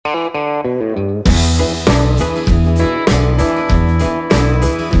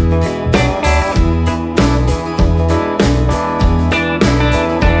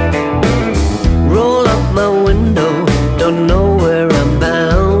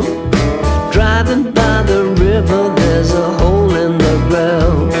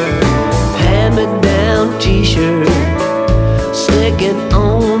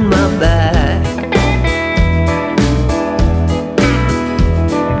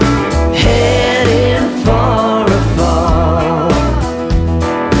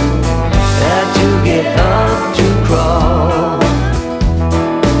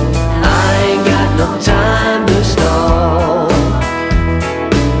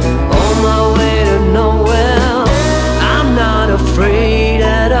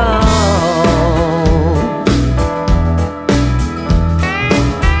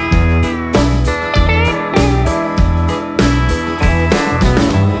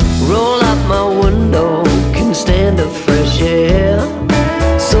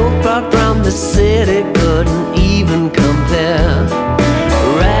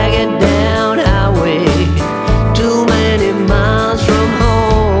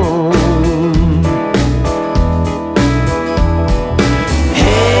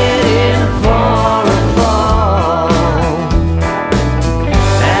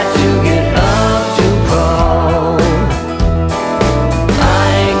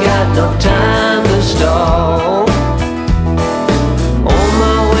no time to stall. On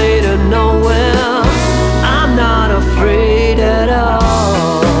my way to nowhere, I'm not afraid at all.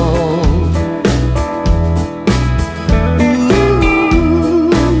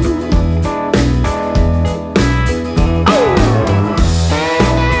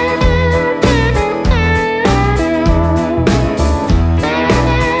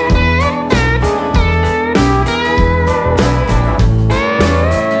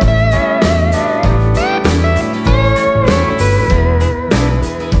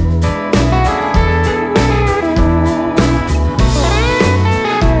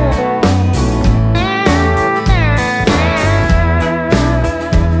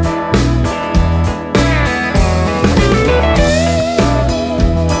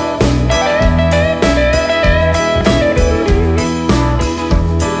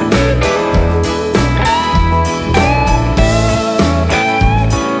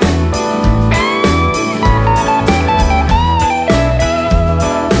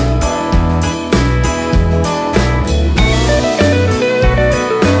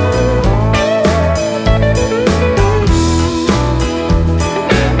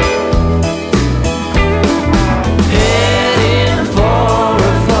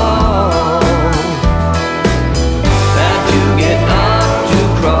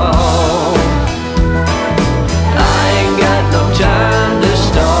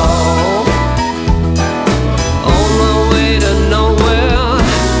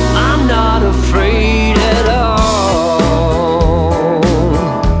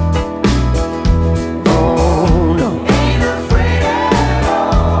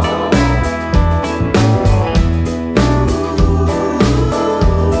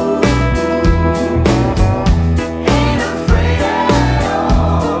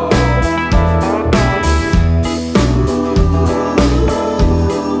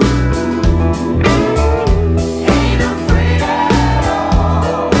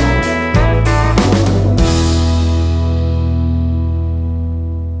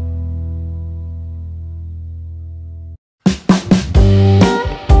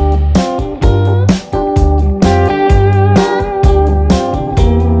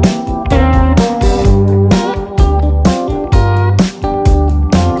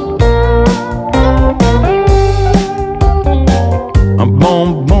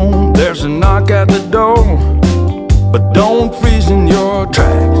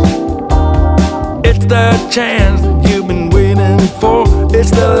 Chance that you've been waiting for. It's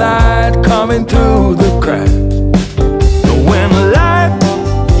the light coming through the cracks. When life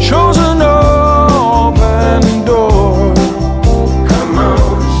shows an open door, come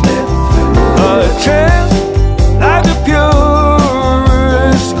on, step through. A chance like the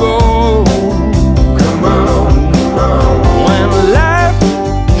purest gold. Come on, come on. When life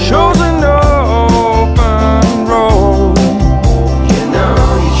shows an open road, you know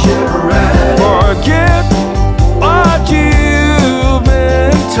you should ride. Forget what you've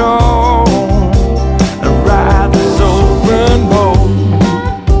been told and ride this open road,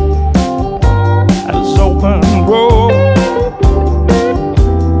 this open road,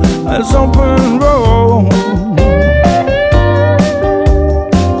 this open road.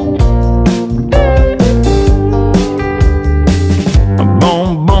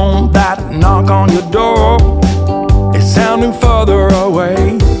 Boom, boom, that knock on your door is sounding further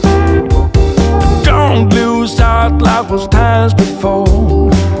away. Don't lose sight, life was times before.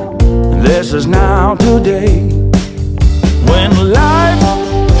 This is now today. When life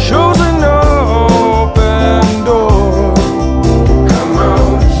shows an open door, come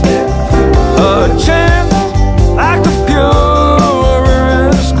on, step through. A chance like the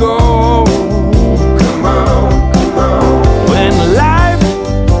purest gold. Come on, come on. When life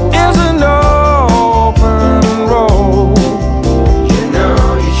is an open road, you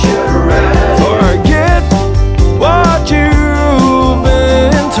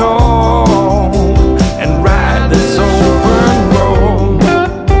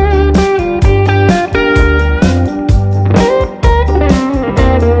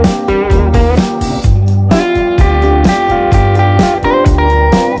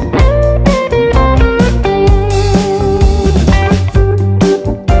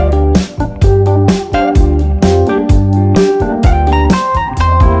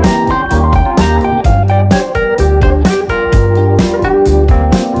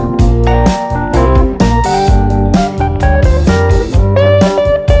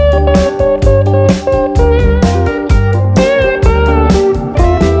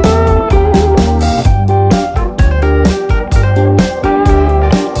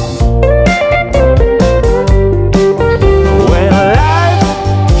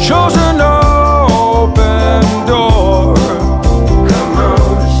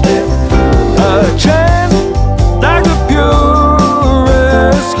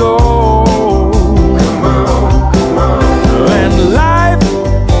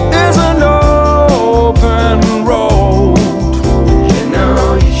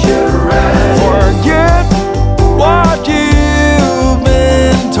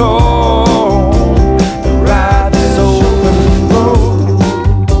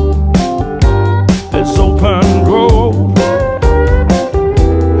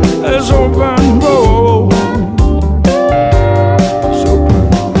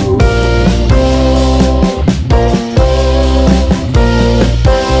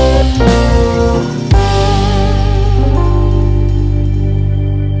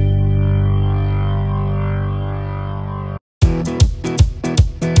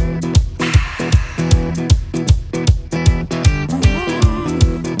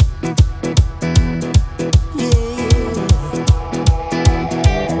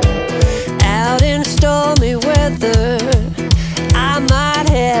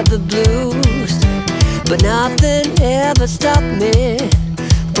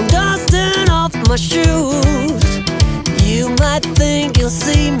think you'll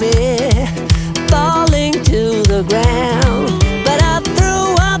see me falling to the ground. But I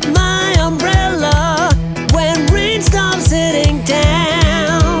threw up my umbrella when rain stopped hitting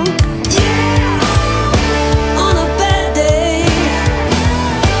town. Yeah! On a bad day,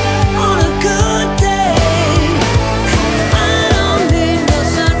 on a good day, I don't need no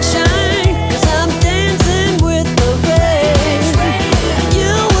sunshine, 'cause I'm dancing with the rain.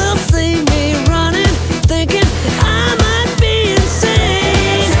 You will see me running, thinking I might be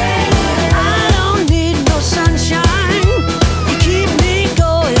insane. I don't need no sunshine, you keep me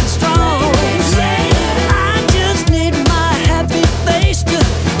going strong. I just need my happy face to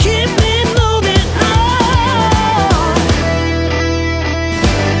keep me moving on.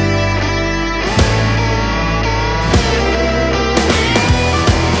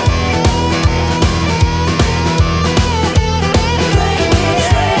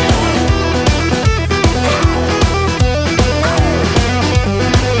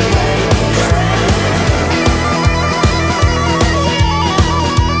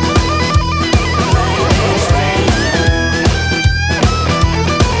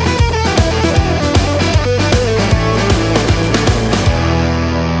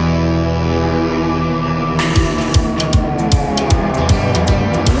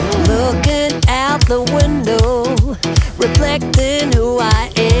 Looking out the window, reflecting who I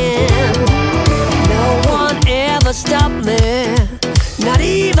am. No one ever stopped me, not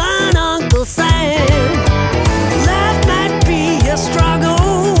even Uncle Sam. Life might be a struggle,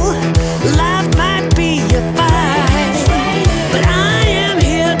 life might be a fight, but I am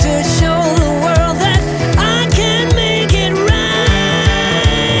here to show the world that I can make it right.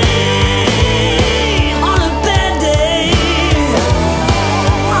 On a bad day,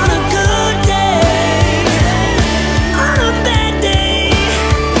 on a good day, on a bad day,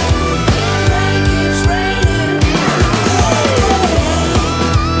 rain keeps raining.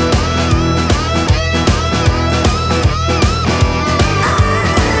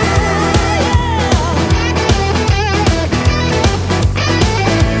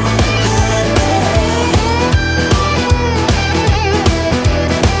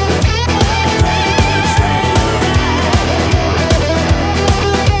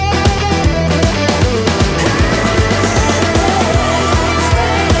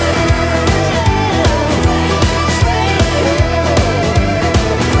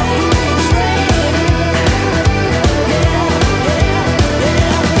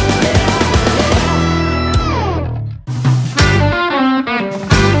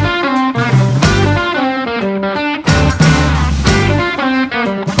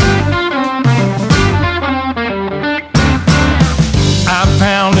 I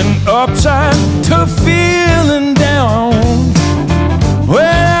found an upside to feeling down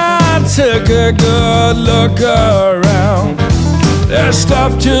when I took a good look around. There's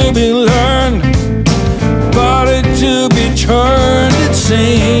stuff to be learned, body to be turned, it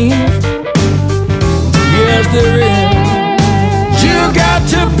seems. Yes, there is. You got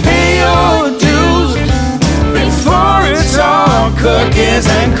to pay your dues before it's all cookies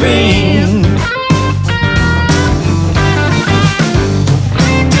and cream.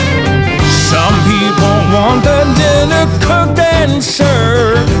 Some people want the dinner cooked and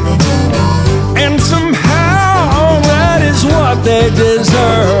served, and somehow that is what they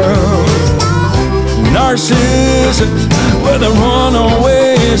deserve. Narcissists with a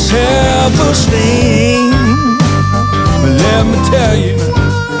runaway self-esteem. But let me tell you,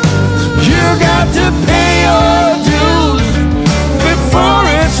 you got to pay your dues before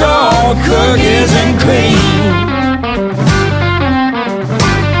it's all cookies and cream.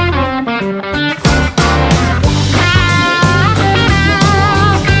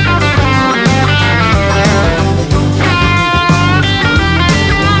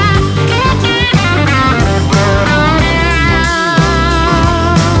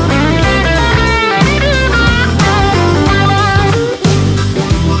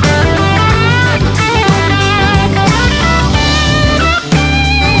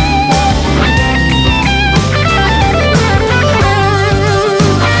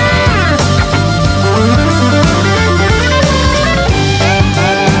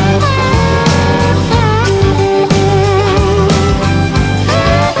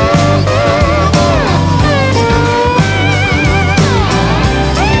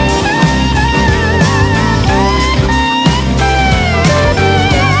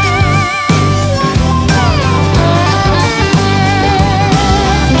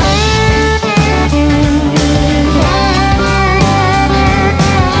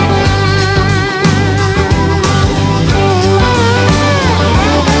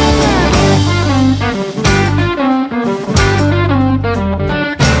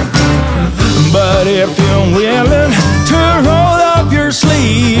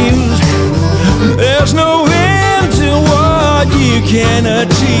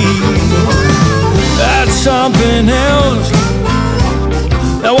 That's something else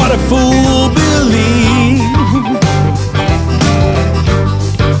than what a fool believes.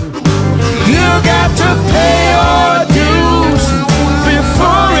 You got to pay your dues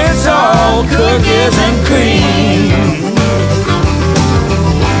before it's all cookies and cream.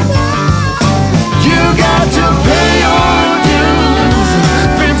 You got to pay your dues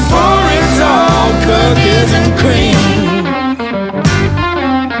before it's all cookies and cream.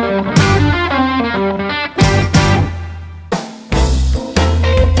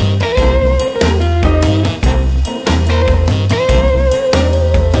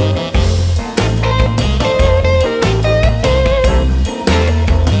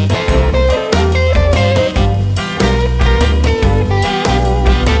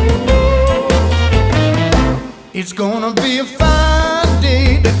 It's gonna be a fine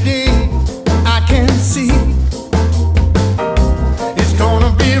day today, I can see. It's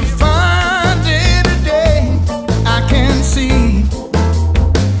gonna be a fine day today, I can see.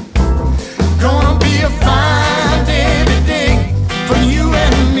 Gonna be a fine day today for you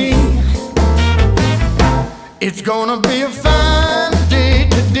and me. It's gonna be a fine day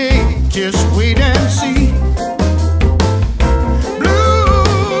today, just wait and see.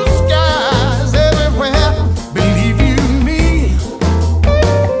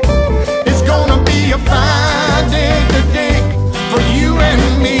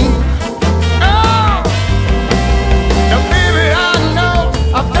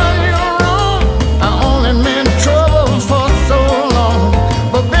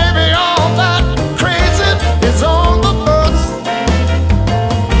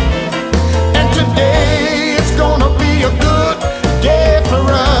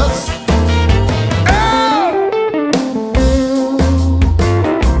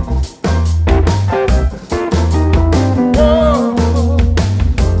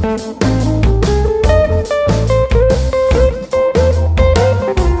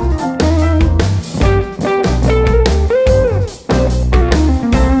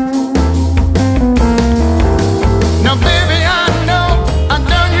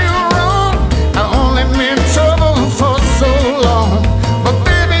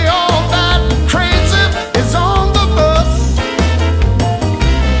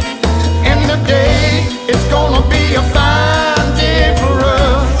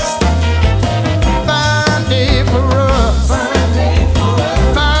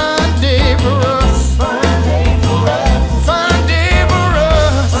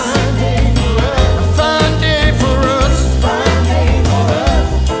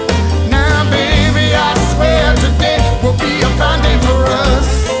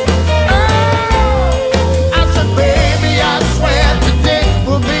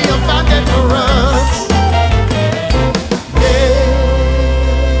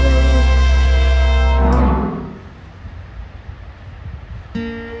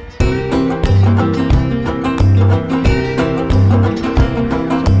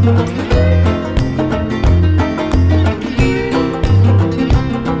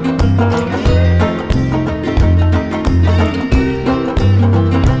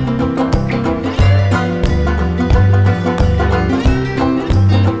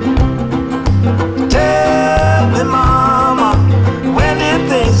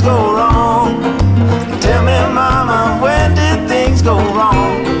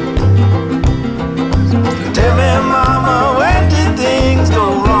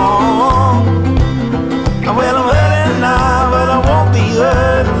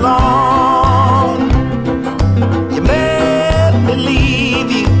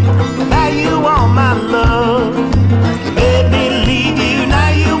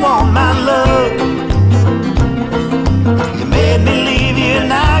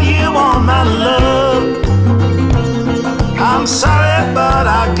 I'm sorry, but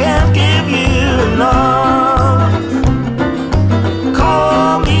I can't give you enough.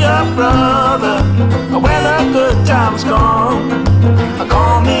 Call me up, brother, when the good times come.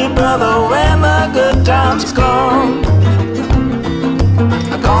 Call me brother when the good times come.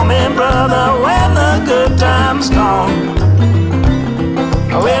 Call me brother when the good times come.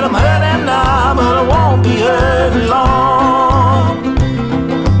 Well, I'm hurting now, but I won't be hurting long.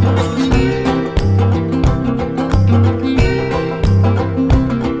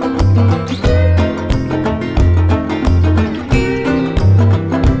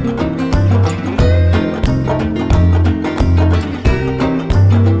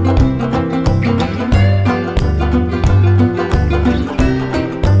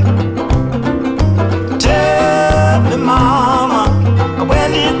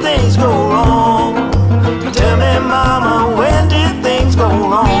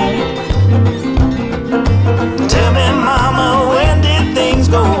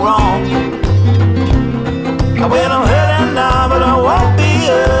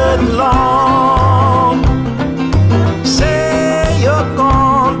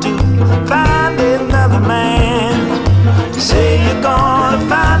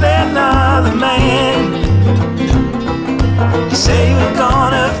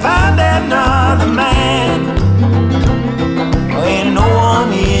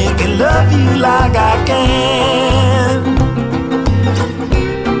 love you like I can.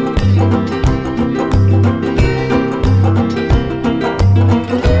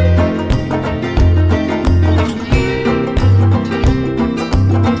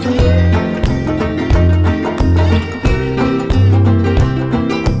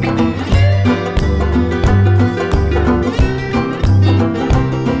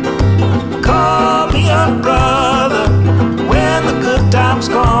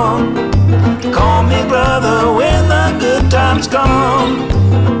 Call me brother when the good times gone.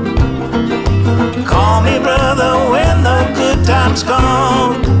 Call me brother when the good times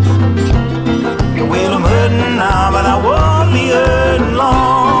gone. Well, I'm hurting now, but I won't be hurting long.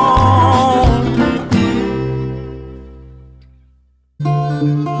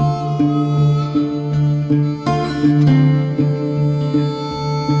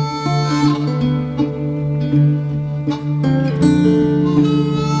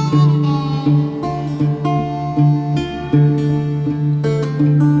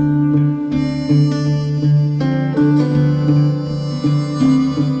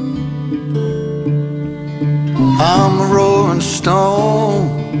 I'm a rolling stone,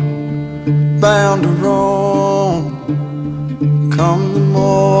 bound to roam. Come the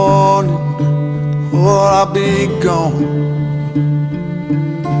morning, or I'll be gone.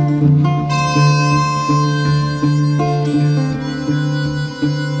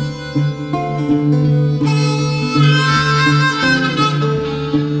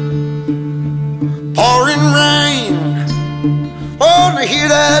 Pouring rain, wanna hear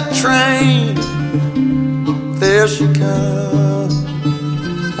that train. There she comes,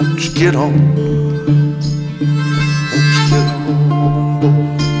 won't you get on? Won't you get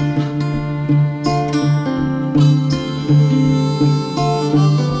on?